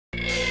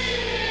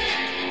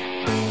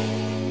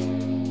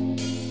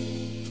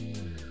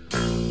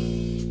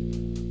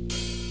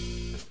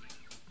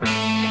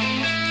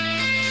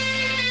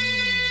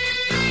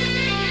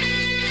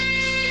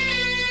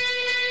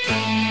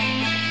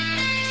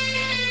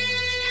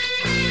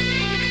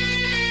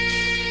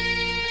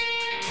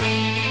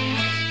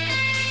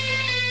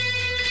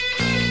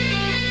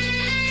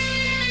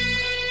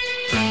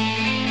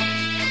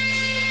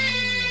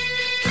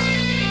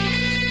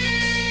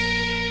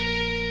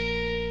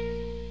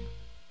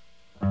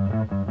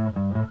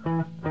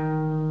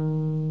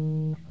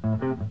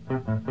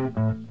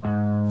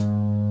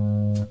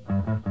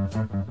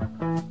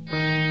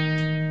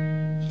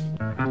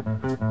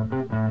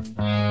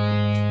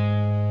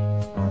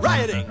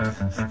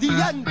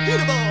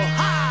unbeatable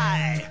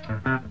high.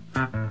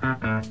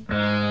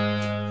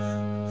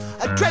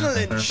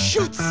 Adrenaline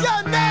shoots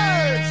your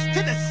nerves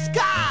to the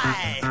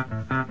sky.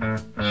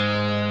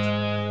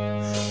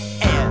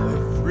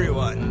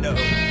 Everyone knows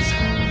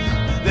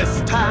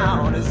this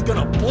town is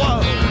gonna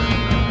blow,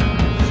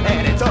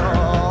 and it's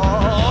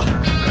all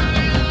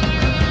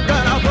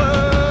gonna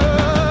blow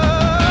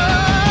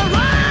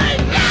right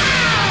now.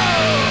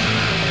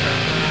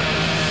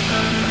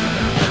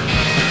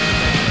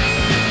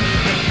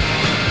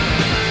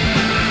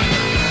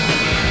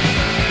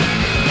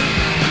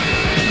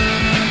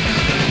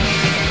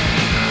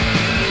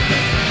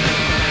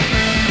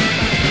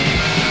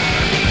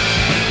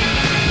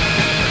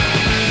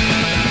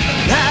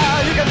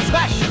 Now you can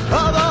smash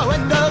all the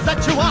windows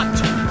that you want.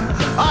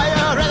 All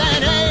you really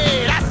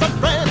need are some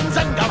friends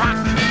and a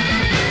rock.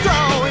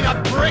 Throwing a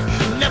brick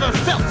never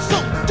felt so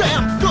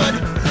damn good.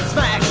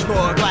 Smash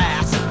more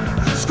glass,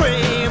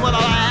 scream with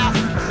a laugh,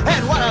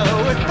 and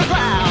wallow with the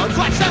crowds.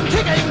 Watch them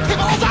kicking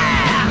people's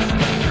ass.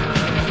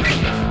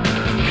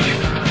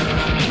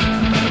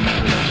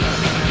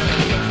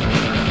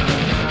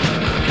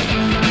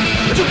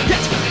 But you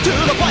get to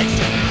the place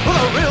where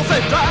the real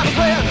safe drivers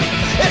win.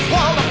 It's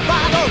walled up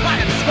by the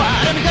riot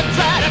squad, and it gets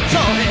right at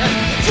your head.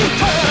 You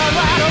turn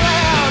right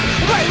around,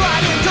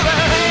 right into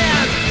their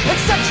hands, and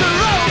set your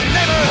own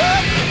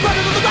neighborhood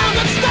running to the ground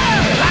and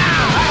stand.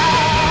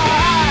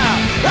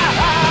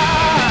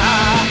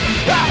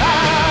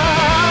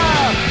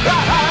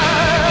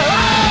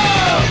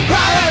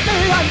 Riot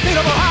the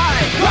unbeatable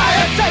high.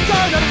 Riot sends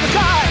your nut in the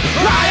sky.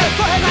 Riot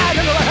flying right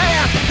into the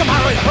hands.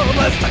 Tomorrow you're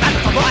homeless, tonight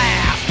it's a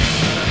blast.